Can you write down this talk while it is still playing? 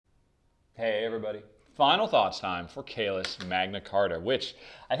Hey everybody. Final thoughts time for Caylus Magna Carta, which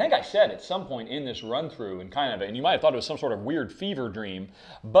I think I said at some point in this run through and you might have thought it was some sort of weird fever dream,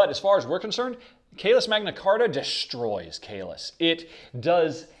 but as far as we're concerned, Caylus Magna Carta destroys Caylus. It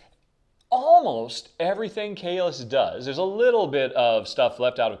does almost everything Caylus does. There's a little bit of stuff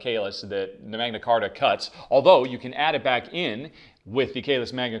left out of Caylus that the Magna Carta cuts, although you can add it back in with the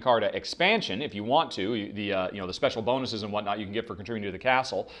Caylus Magna Carta expansion if you want to. The special bonuses and whatnot you can get for contributing to the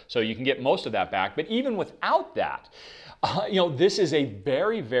castle, so you can get most of that back. But even without that, this is a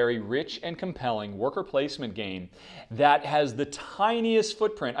very, very rich and compelling worker placement game that has the tiniest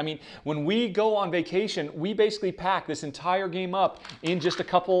footprint. I mean, when we go on vacation, we basically pack this entire game up in just a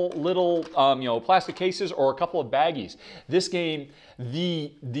couple little, plastic cases or a couple of baggies. This game,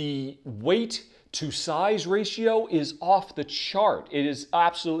 the weight to size ratio is off the chart. It is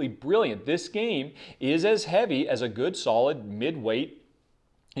absolutely brilliant. This game is as heavy as a good solid mid-weight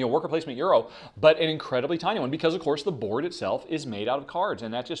worker placement Euro, but an incredibly tiny one because, of course, the board itself is made out of cards,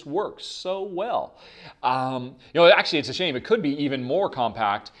 and that just works so well. Actually, it's a shame. It could be even more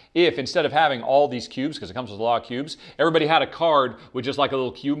compact if, instead of having all these cubes, because it comes with a lot of cubes, everybody had a card with just like a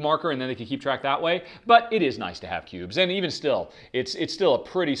little cube marker, and then they could keep track that way. But it is nice to have cubes, and even still, it's still a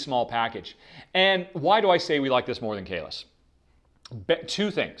pretty small package. And why do I say we like this more than Caylus?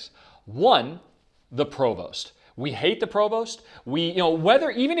 Two things. One, the Provost. We hate the Provost.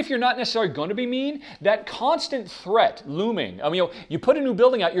 Even if you're not necessarily going to be mean, that constant threat looming. You put a new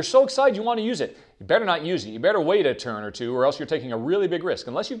building out, you're so excited you want to use it. You better not use it. You better wait a turn or two, or else you're taking a really big risk.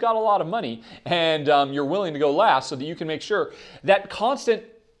 Unless you've got a lot of money and you're willing to go last so that you can make sure that constant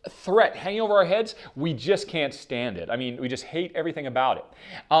threat hanging over our heads, we just can't stand it. I mean, we just hate everything about it.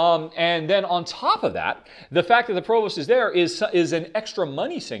 And then on top of that, the fact that the Provost is there is an extra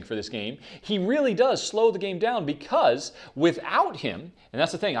money sink for this game. He really does slow the game down because without him, and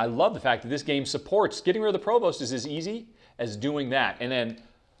that's the thing, I love the fact that this game supports getting rid of the Provost is as easy as doing that. And then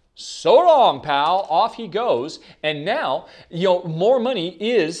so long, pal, off he goes. And now, more money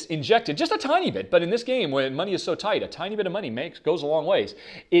is injected, just a tiny bit. But in this game, when money is so tight, a tiny bit of money goes a long ways.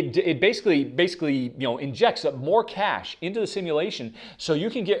 It basically injects up more cash into the simulation so you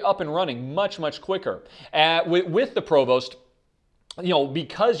can get up and running much, much quicker. With the Provost,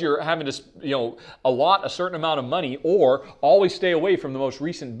 because you're having to, allot a certain amount of money or always stay away from the most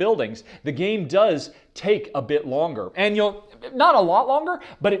recent buildings, the game does take a bit longer. And, not a lot longer,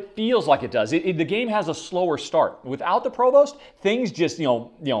 but it feels like it does. The game has a slower start. Without the Provost, things just,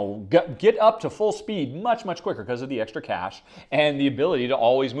 get up to full speed much, much quicker because of the extra cash and the ability to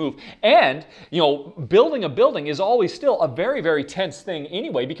always move. And, building a building is always still a very, very tense thing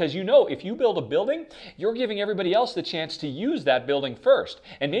anyway, because if you build a building, you're giving everybody else the chance to use that building first.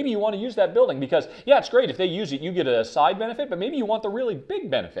 And maybe you want to use that building because, yeah, it's great. If they use it, you get a side benefit, but maybe you want the really big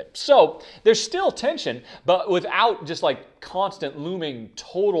benefit. So there's still tension, but without just like constant looming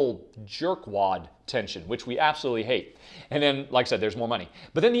total jerkwad tension, which we absolutely hate. And then, like I said, there's more money.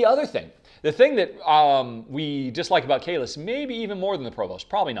 But then the other thing, the thing that we dislike about Caylus, maybe even more than the Provost,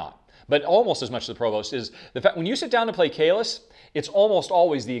 probably not, but almost as much as the Provost, is the fact when you sit down to play Caylus, it's almost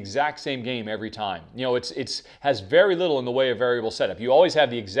always the exact same game every time. It has very little in the way of variable setup. You always have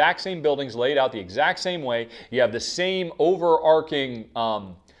the exact same buildings laid out the exact same way. You have the same overarching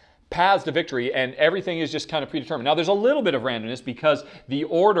paths to victory, and everything is just kind of predetermined. Now, there's a little bit of randomness because the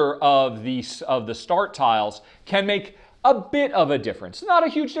order of the start tiles can make a bit of a difference. Not a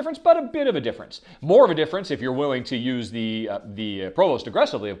huge difference, but a bit of a difference. More of a difference if you're willing to use the Provost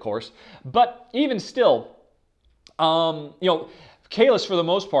aggressively, of course. But even still, Caylus, for the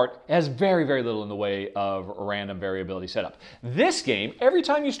most part, has very, very little in the way of random variability setup. This game, every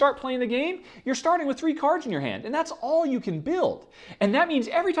time you start playing the game, you're starting with 3 cards in your hand, and that's all you can build. And that means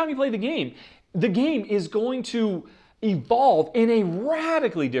every time you play the game is going to evolve in a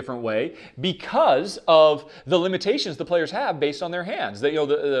radically different way because of the limitations the players have based on their hands,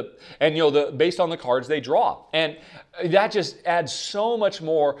 based on the cards they draw, and that just adds so much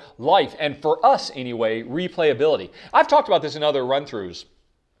more life and, for us anyway, replayability. I've talked about this in other run-throughs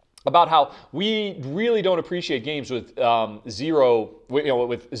about how we really don't appreciate games with zero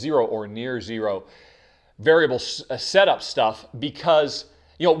or near zero variable setup stuff because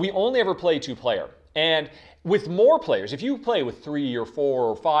we only ever play 2-player. And with more players, if you play with 3 or 4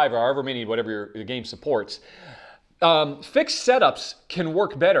 or 5 or however many, whatever your game supports, fixed setups can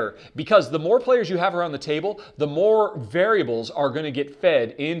work better because the more players you have around the table, the more variables are going to get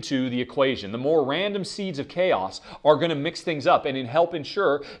fed into the equation. The more random seeds of chaos are going to mix things up and help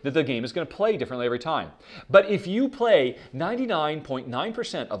ensure that the game is going to play differently every time. But if you play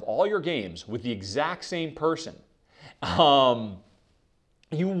 99.9% of all your games with the exact same person,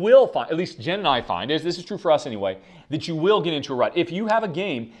 you will find, at least Jen and I find, this is true for us anyway, that you will get into a rut. If you have a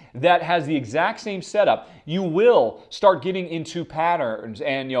game that has the exact same setup, you will start getting into patterns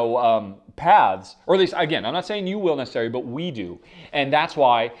and paths, or at least, again, I'm not saying you will necessarily, but we do. And that's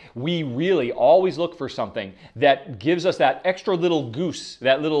why we really always look for something that gives us that extra little goose,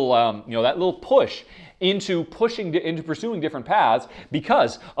 that little, that little push into pursuing different paths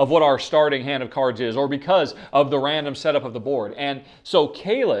because of what our starting hand of cards is, or because of the random setup of the board. And so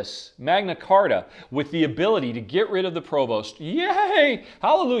Caylus Magna Carta, with the ability to get rid of the Provost, yay,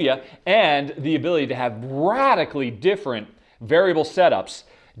 hallelujah, and the ability to have radically different variable setups,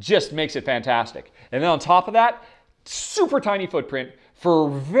 just makes it fantastic. And then on top of that, super tiny footprint for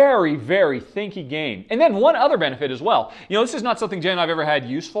a very, very thinky game. And then one other benefit as well. This is not something Jen and I've ever had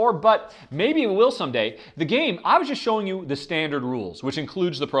use for, but maybe it will someday. The game, I was just showing you the standard rules, which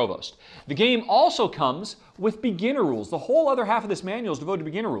includes the Provost. The game also comes with beginner rules. The whole other half of this manual is devoted to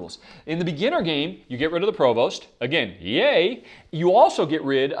beginner rules. In the beginner game, you get rid of the Provost. Again, yay. You also get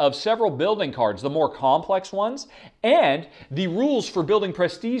rid of several building cards, the more complex ones, and the rules for building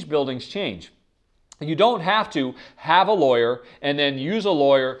prestige buildings change. You don't have to have a lawyer and then use a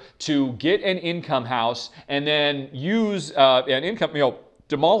lawyer to get an income house and then use an income,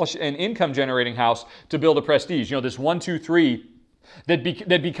 demolish an income generating house to build a prestige. This 1, 2, 3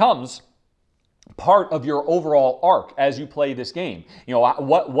 that becomes part of your overall arc as you play this game.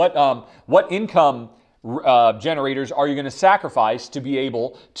 What income generators are you going to sacrifice to be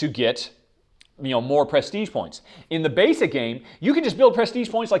able to get more prestige points? In the basic game, you can just build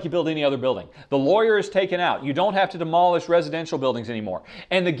prestige points like you build any other building. The lawyer is taken out. You don't have to demolish residential buildings anymore.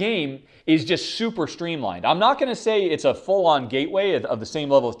 And the game is just super streamlined. I'm not going to say it's a full-on gateway of the same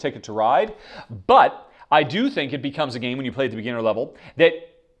level as Ticket to Ride, but I do think it becomes a game when you play at the beginner level that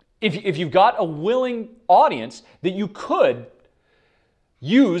if you've got a willing audience that you could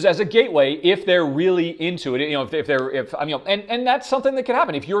use as a gateway if they're really into it. And that's something that can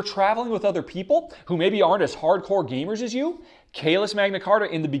happen. If you're traveling with other people who maybe aren't as hardcore gamers as you, Caylus Magna Carta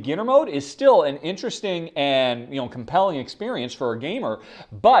in the beginner mode is still an interesting and compelling experience for a gamer,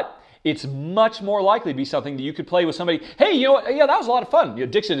 but it's much more likely to be something that you could play with somebody. Hey, yeah, that was a lot of fun.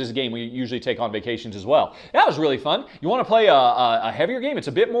 Dixon is a game we usually take on vacations as well. That was really fun. You want to play a heavier game? It's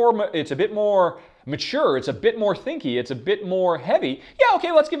a bit more mature. It's a bit more thinky. It's a bit more heavy. Yeah,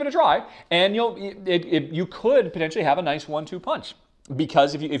 okay, let's give it a try. And you could potentially have a nice 1-2 punch.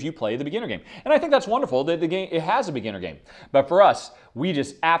 Because if you play the beginner game. And I think that's wonderful that the game, it has a beginner game. But for us, we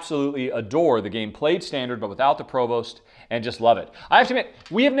just absolutely adore the game played standard but without the Provost and just love it. I have to admit,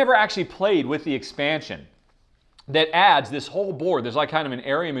 we have never actually played with the expansion that adds this whole board. There's like kind of an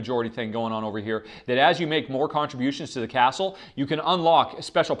area majority thing going on over here that as you make more contributions to the castle, you can unlock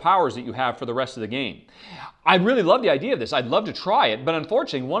special powers that you have for the rest of the game. I really love the idea of this. I'd love to try it, but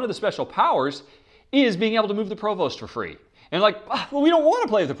unfortunately, one of the special powers is being able to move the Provost for free. And well, we don't want to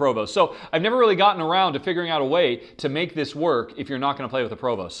play with the Provost. So I've never really gotten around to figuring out a way to make this work if you're not going to play with the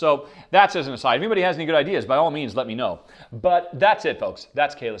Provost. So that's as an aside. If anybody has any good ideas, by all means, let me know. But that's it, folks.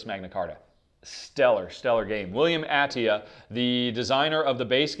 That's Caylus Magna Carta. Stellar, stellar game. William Attia, the designer of the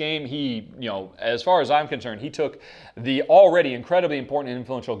base game, he, as far as I'm concerned, he took the already incredibly important and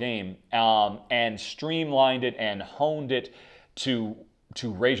influential game and streamlined it and honed it to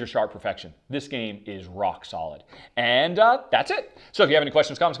razor-sharp perfection. This game is rock solid. And that's it. So if you have any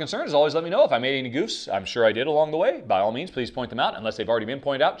questions, comments, concerns, as always, let me know. If I made any goofs, I'm sure I did along the way. By all means, please point them out. Unless they've already been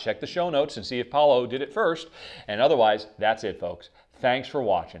pointed out, check the show notes and see if Paulo did it first. And otherwise, that's it, folks. Thanks for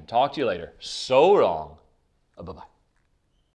watching. Talk to you later. So long. Bye-bye.